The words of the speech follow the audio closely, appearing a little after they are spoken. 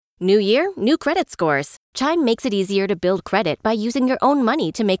New year, new credit scores. Chime makes it easier to build credit by using your own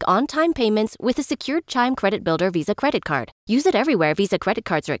money to make on-time payments with a secured Chime Credit Builder Visa credit card. Use it everywhere Visa credit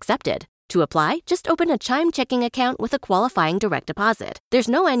cards are accepted. To apply, just open a Chime checking account with a qualifying direct deposit. There's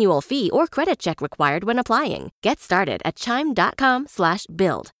no annual fee or credit check required when applying. Get started at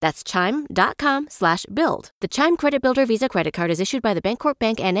chime.com/build. That's chime.com/build. The Chime Credit Builder Visa credit card is issued by the Bancorp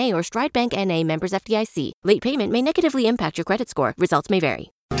Bank N.A. or Stride Bank N.A. members FDIC. Late payment may negatively impact your credit score. Results may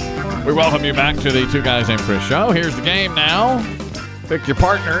vary. We welcome you back to the Two Guys Named Chris show. Here's the game now. Pick your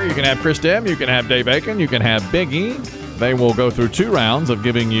partner. You can have Chris Dim. You can have Dave Aiken. You can have Biggie. They will go through 2 rounds of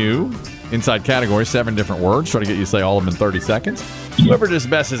giving you inside categories, 7 different words. Try to get you to say all of them in 30 seconds. Whoever does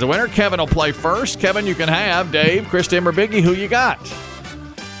best is a winner. Kevin will play first. Kevin, you can have Dave, Chris Dim, or Biggie. Who you got?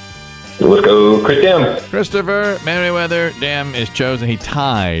 Let's go, Chris Dim. Christopher Merriweather Dim is chosen. He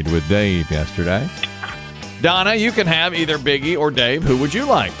tied with Dave yesterday. Donna, you can have either Biggie or Dave. Who would you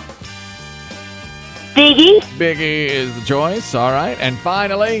like? Biggie. Biggie is the choice. All right. And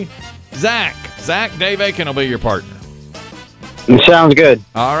finally, Zach. Zach, Dave Aiken will be your partner. Sounds good.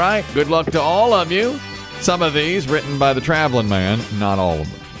 All right. Good luck to all of you. Some of these written by the Traveling Man, not all of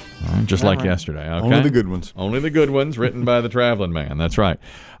them. All right, just like yesterday. Okay? Only the good ones. Only the good ones written by the Traveling Man. That's right.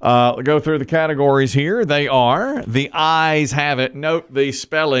 We'll go through the categories here. They are The Eyes Have It. Note the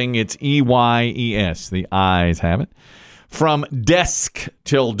spelling. It's E-Y-E-S. The Eyes Have It. From Desk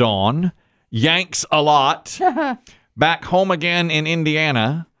Till Dawn. Yanks a Lot. Back Home Again in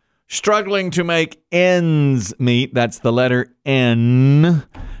Indiana. Struggling to make ends meet. That's the letter N.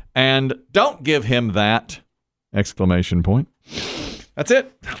 And Don't Give Him That! Exclamation point. That's it.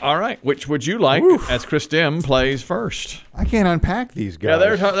 All right. Which would you like as Chris Dim plays first? I can't unpack these guys.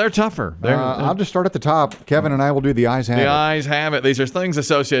 Yeah, they're tougher. I'll just start at the top. Kevin and I will do The Eyes Have It. The Eyes Have It. These are things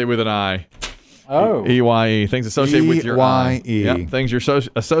associated with an eye. Oh. E-Y-E. Things associated with your eye. E-Y-E. Yep. Things you're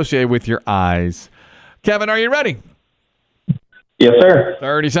associated with your eyes. Kevin, are you ready? Yes, sir.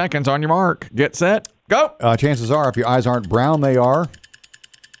 30 seconds on your mark. Get set. Go. Chances are, if your eyes aren't brown, they are.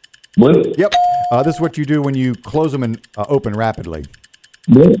 Blue. Yep. This is what you do when you close them and open rapidly.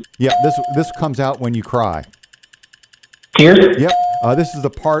 Blue. Yep. This comes out when you cry. Tears. Yep. This is the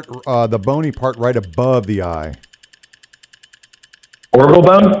part, the bony part right above the eye. Orbital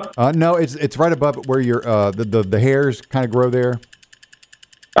bone. No, it's right above where your the hairs kind of grow there.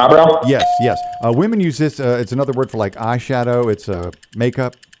 Eyebrow. Yes. Women use this. It's another word for like eyeshadow. It's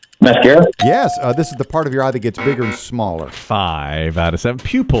makeup. Mascara. Yes. This is the part of your eye that gets bigger and smaller. 5 out of 7.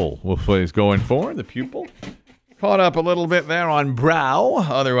 Pupil is going for the pupil. Caught up a little bit there on brow.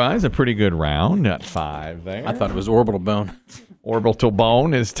 Otherwise, a pretty good round. Got 5 there. I thought it was orbital bone. Orbital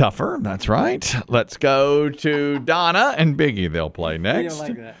bone is tougher. That's right. Let's go to Donna and Biggie. They'll play next.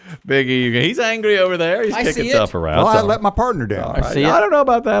 You don't like that. Biggie, he's angry over there. He's kicking stuff around. Well, I So- let my partner down. I don't know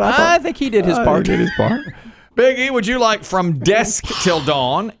about that. I think he did his part. He did his part. Biggie, would you like From Desk Till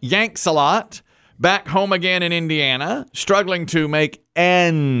Dawn, Yanks a Lot, Back Home Again in Indiana, Struggling to Make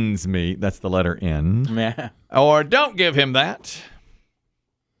Ends Meet, that's the letter N, Yeah. or Don't Give Him That,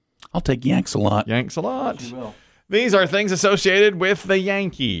 I'll take Yanks a lot. Yanks a Lot. These are things associated with the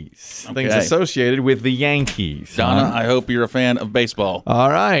Yankees. Okay. Things associated with the Yankees. Donna, I hope you're a fan of baseball. All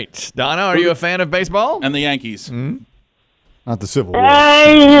right. Donna, are you a fan of baseball? And the Yankees. Not the Civil War.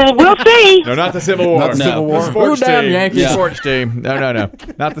 We'll see. No, not the Civil War. Not the Civil War. The sports Who down team. Yankees? The sports team. No.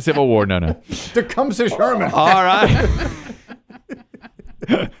 Not the Civil War. No. Tecumseh Sherman. All right.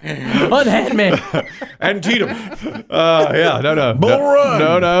 Unhand me. And Cheatham. No. Bull Run.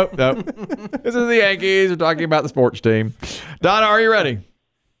 No. This is the Yankees. We're talking about the sports team. Donna, are you ready?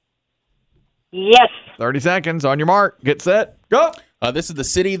 Yes. 30 seconds on your mark. Get set. Go. This is the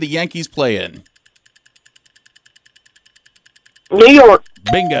city the Yankees play in. New York.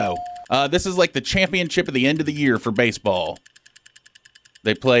 Bingo. This is like the championship at the end of the year for baseball.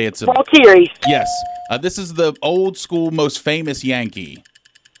 They play. It's a World Series. yes. This is the old school most famous Yankee.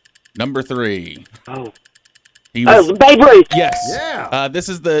 Number 3. Oh. He was, Babe Ruth. yes. Yeah. This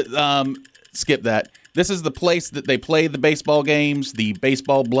is the skip that. This is the place that they play the baseball games. The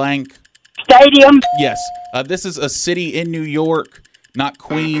baseball blank. Stadium. Yes. This is a city in New York, not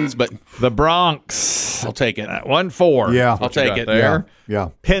Queens, but The Bronx. I'll take it. 1-4. Yeah. What I'll you take got it. there. Yeah.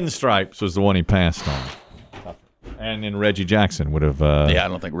 Pinstripes was the one he passed on. And then Reggie Jackson would have. Yeah, I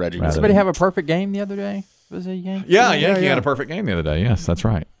don't think Reggie. Rather- Was Somebody have a perfect game the other day? Was it a Yankee? Yeah, Yankee had a perfect game the other day. Yes, that's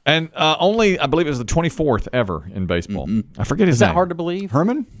right. And only, I believe it was the 24th ever in baseball. I forget his Is name. that hard to believe?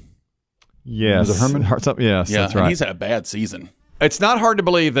 Herman? Yes. Was it Herman? Yes, Yeah, that's and right. he's had a bad season. It's not hard to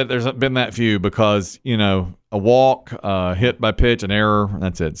believe that there's been that few because, a walk, hit by pitch, an error,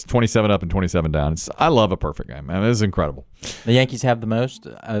 that's it. It's 27 up and 27 down. I love a perfect game, man. It's incredible. The Yankees have the most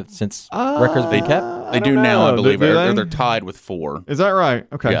since records been kept? They do now, I believe. They're tied with 4. Is that right?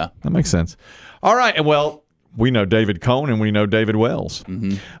 Okay. Yeah. That makes sense. All right. And, well, we know David Cohn and we know David Wells.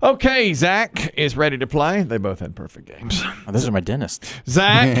 Mm-hmm. Okay, Zach is ready to play. They both had perfect games. Oh, those are my dentists.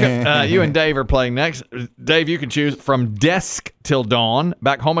 Zach, you and Dave are playing next. Dave, you can choose from desk till dawn,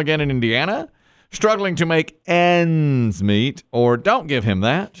 back home again in Indiana, struggling to make ends meet, or don't give him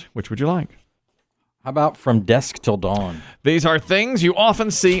that. Which would you like? How about from desk till dawn? These are things you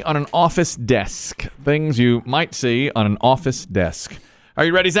often see on an office desk. Things you might see on an office desk. Are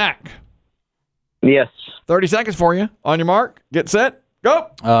you ready, Zach? Yes. 30 seconds for you. On your mark, get set, go.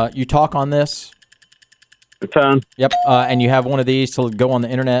 You talk on this. The phone. Yep. And you have one of these to go on the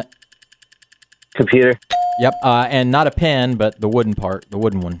internet. Computer. Yep. And not a pen, but the wooden part, the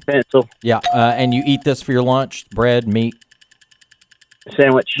wooden one. Pencil. Yeah. And you eat this for your lunch, bread, meat.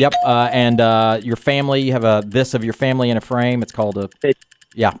 Sandwich. Yep. And your family, you have this of your family in a frame. It's called a...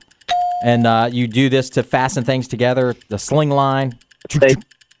 Yeah. And you do this to fasten things together, the sling line. Tape.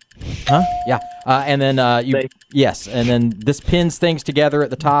 Huh? Yeah. And then yes. And then this pins things together at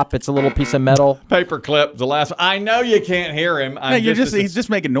the top. It's a little piece of metal. Paper clip, the last one. I know you can't hear him. He's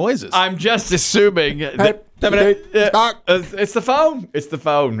just making noises. I'm just assuming. It's the phone. It's the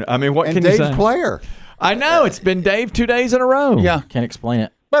phone. I mean, what can Dave's you say? Player. I know. It's been Dave 2 days in a row. Yeah. Can't explain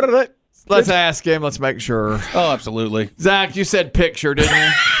it. Let's ask him. Let's make sure. Oh, absolutely. Zach, you said picture, didn't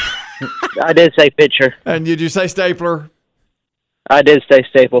you? I did say picture. And did you say stapler? I did say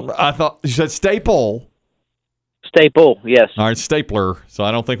staple. I thought you said staple. Staple, yes. All right, stapler. So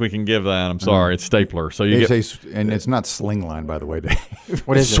I don't think we can give that. I'm sorry. It's stapler. So you They get say, and it's not sling line, by the way, Dave.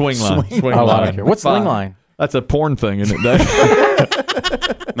 What is swing it? line. Swing Oh, I line. don't care. What's sling line? That's a porn thing, isn't it, Dave?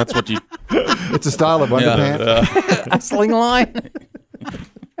 That's what you... It's a style of underpants. A sling line?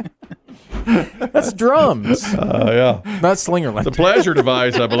 That's drums. Yeah. Not slinger line. It's a pleasure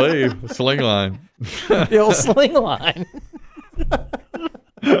device, I believe. Sling line. The old sling line.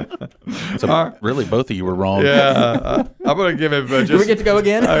 So really, both of you were wrong. Yeah. I'm going to give him just... Do we get to go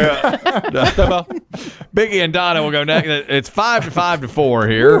again? Biggie and Donna will go next. It's 5 to 4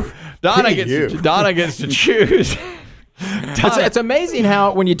 here. Donna gets to choose. It's amazing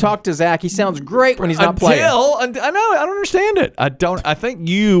how when you talk to Zach, he sounds great when he's not playing. I know. I don't understand it. I think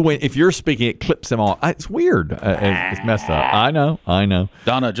if you're speaking, it clips him off. It's weird. It's messed up. I know.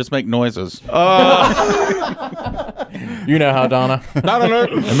 Donna, just make noises. You know how, Donna.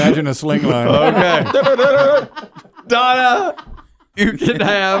 Imagine a sling line. Okay. Donna, you can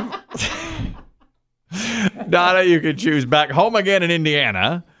have... Donna, you can choose back home again in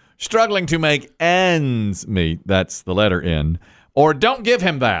Indiana, struggling to make ends meet. That's the letter N. Or don't give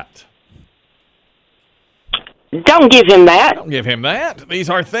him that. Don't give him that. Don't give him that. These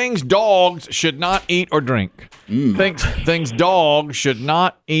are things dogs should not eat or drink. Things dogs should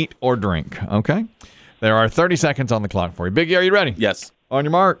not eat or drink. Okay? There are 30 seconds on the clock for you. Biggie, are you ready? Yes. On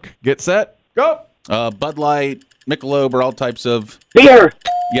your mark. Get set. Go. Bud Light, Michelob are all types of... Beer.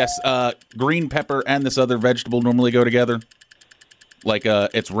 Yes. Green pepper and this other vegetable normally go together. Like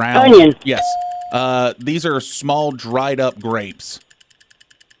it's round. Onion. Yes. These are small dried up grapes.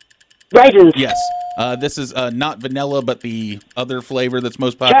 Raisins. Yes. This is not vanilla, but the other flavor that's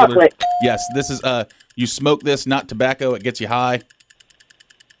most popular. Chocolate. Yes. This is you smoke this, not tobacco. It gets you high.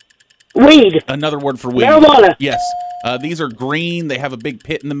 Weed. Another word for weed. Marijuana. Yes. These are green. They have a big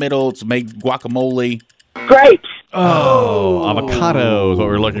pit in the middle. It's made guacamole. Grapes. Oh, avocado is what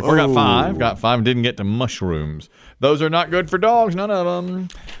we're looking for. Got five. Didn't get to mushrooms. Those are not good for dogs. None of them.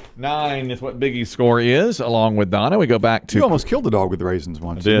 9 is what Biggie's score is, along with Donna. We go back to... You almost killed the dog with raisins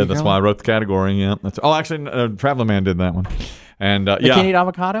once. I did. That's why I wrote the category. Yeah. Actually, Traveling Man did that one. And You can't eat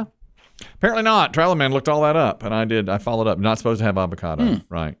avocado? Apparently not. Traveling Man looked all that up, and I did. I followed up. Not supposed to have avocado.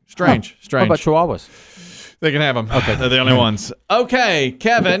 Right. Strange. What about chihuahuas? They can have them. Okay. They're the only ones. Okay,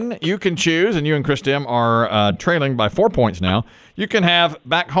 Kevin, you can choose, and you and Chris Dim are trailing by 4 points now. You can have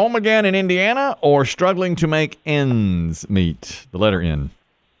back home again in Indiana or struggling to make ends meet. The letter N.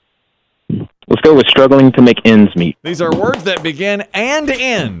 Let's go with struggling to make ends meet. These are words that begin and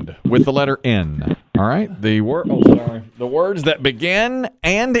end with the letter N. All right? The words that begin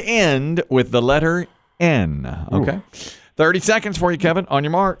and end with the letter N. Okay. Ooh. 30 seconds for you, Kevin. On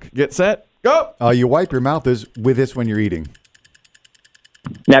your mark. Get set. Go. You wipe your mouth with this when you're eating.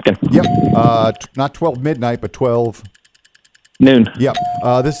 Napkin. Yep. Not 12 midnight, but 12 noon. Yep.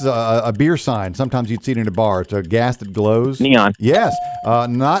 This is a beer sign. Sometimes you'd see it in a bar. It's a gas that glows. Neon. Yes.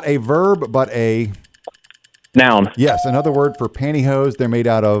 Not a verb, but a Noun. Yes, another word for pantyhose. They're made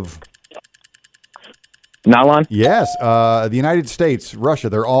out of... Nylon. Yes, the United States, Russia,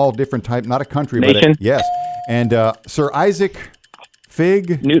 they're all different type, not a country, Nation. but yes. And Sir Isaac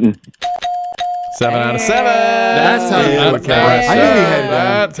Fig Newton. 7 out of 7. That's how you do it, Kevin. I knew you had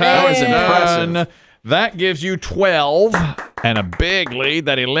That's how That was it's impressive. done. That gives you 12 and a big lead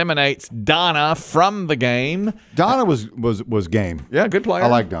that eliminates Donna from the game. Donna was game. Yeah, good player. I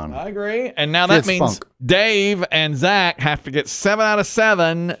like Donna. I agree. And now She that had means spunk. Dave and Zach have to get 7 out of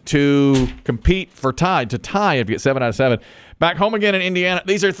 7 to compete for tie. To tie, if you get 7 out of 7. Back home again in Indiana.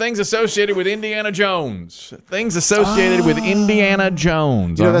 These are things associated with Indiana Jones. Things associated with Indiana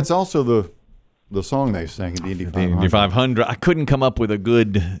Jones. You know, that's also the song they sang at the Indy 500. Indy 500. I couldn't come up with a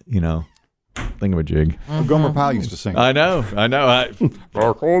good, thingamajig. Gomer Pyle used to sing. I know. He's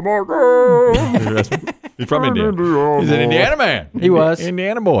from Indiana. He's an Indiana man. He was.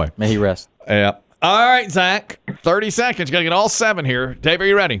 Indiana boy. May he rest. Yeah. All right, Zach. 30 seconds. You got to get all 7 here. Dave, are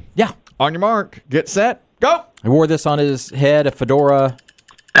you ready? Yeah. On your mark. Get set. Go. He wore this on his head, a fedora.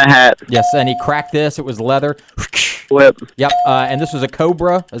 A hat. Yes, and he cracked this. It was leather. Whip. Yep. And this was a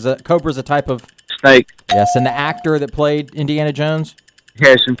cobra. Cobra's a type of... Snake. Yes, and the actor that played Indiana Jones.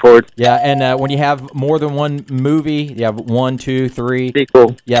 Harrison Ford. Yeah, and when you have more than one movie, you have 1, 2, 3.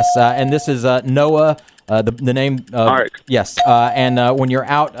 Sequel. Yes, and this is Noah. The name. Ark. Yes, and when you're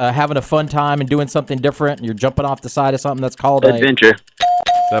out having a fun time and doing something different, you're jumping off the side of something that's called Adventure.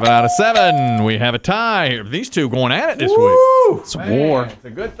 7 out of 7. We have a tie here. These two going at it this week. It's war. It's a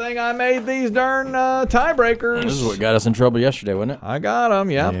good thing I made these darn tiebreakers. This is what got us in trouble yesterday, wasn't it? I got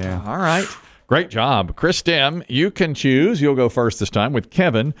them. Yep. Yeah. All right. Great job. Chris Stem, you can choose. You'll go first this time with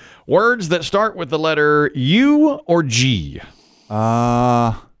Kevin. Words that start with the letter U or G.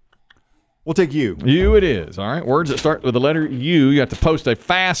 We'll take you. U it is. All right. Words that start with the letter U. You have to post a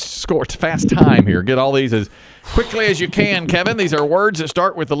fast time here. Get all these as quickly as you can, Kevin. These are words that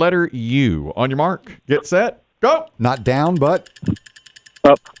start with the letter U. On your mark. Get set. Go. Not down, but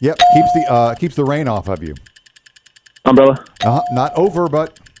Up. yep, keeps the rain off of you. Umbrella. Not over,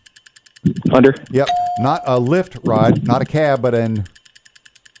 but Under. yep, not a lift ride, not a cab, but an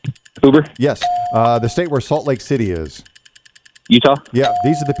Uber. yes. The state where Salt Lake City is. Utah. Yeah,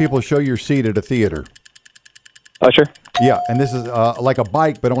 these are the people who show your seat at a theater. Usher. Yeah, and this is like a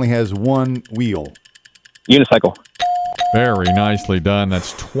bike, but only has one wheel. Unicycle. Very nicely done.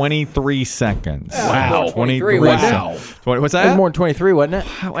 That's 23 seconds. Wow. 23 wasn't it? Wow. What's It that? was more than 23, wasn't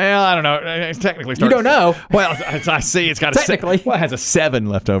it? Well, I don't know. It technically starts. You don't know. Well, I see it's got a Technically. Well, it has a 7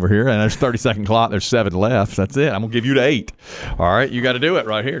 left over here, and there's 30-second clock. There's 7 left. That's it. I'm going to give you the 8. All right, you got to do it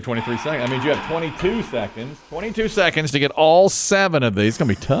right here. 23 seconds. That means you have 22 seconds. 22 seconds to get all 7 of these. It's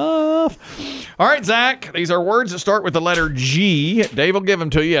going to be tough. All right, Zach, these are words that start with the letter G. Dave will give them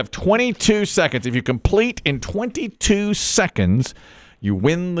to you. You have 22 seconds. If you complete in 22 seconds, you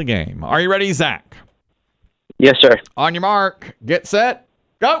win the game. Are you ready, Zach? Yes, sir. On your mark, get set,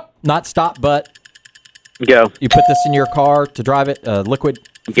 go. Not stop, but Go. you put this in your car to drive it. Liquid.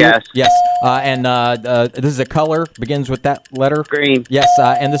 fuel? Gas. Yes. And this is a color. Begins with that letter. Green. Yes.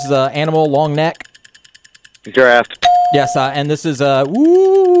 And this is an animal, long neck. Giraffe. Yes. And this is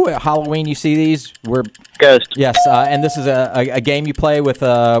Halloween. You see these? Ghost. Yes. And this is a game you play with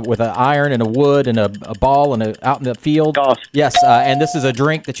an iron and a wood and a ball and out in the field. Golf. Yes. And this is a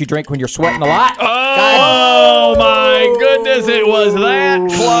drink that you drink when you're sweating a lot. Oh my goodness! It was that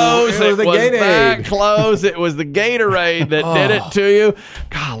close. It was the Gatorade. that close. It was the Gatorade that did it to you.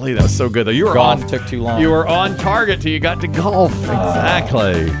 Golly, that was so good though. You were Golf on. took too long. You were on target till you got to golf.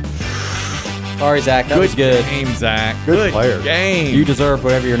 Exactly. Sorry, Zach. That was good. Game, Zach. Good player. Game. You deserve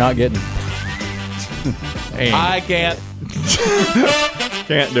whatever you're not getting. Game. I can't.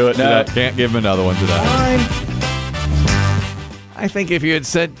 Can't do it No. today. Can't give him another one today. I think if you had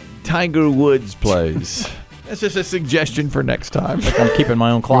said Tiger Woods plays, that's just a suggestion for next time. I'm keeping my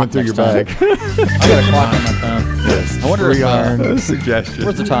own clock. Went through your next bag. time. I got a clock on my phone. Yes. I wonder if, 3 iron. A suggestion.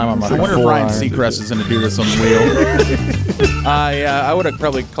 Where's the time on my I phone? wonder if 4 Ryan iron. Seacrest is going to do this on the wheel. I would have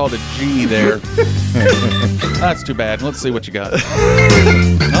probably called a G there. That's too bad. Let's see what you got. Oh,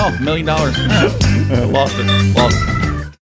 $1 million. Lost it.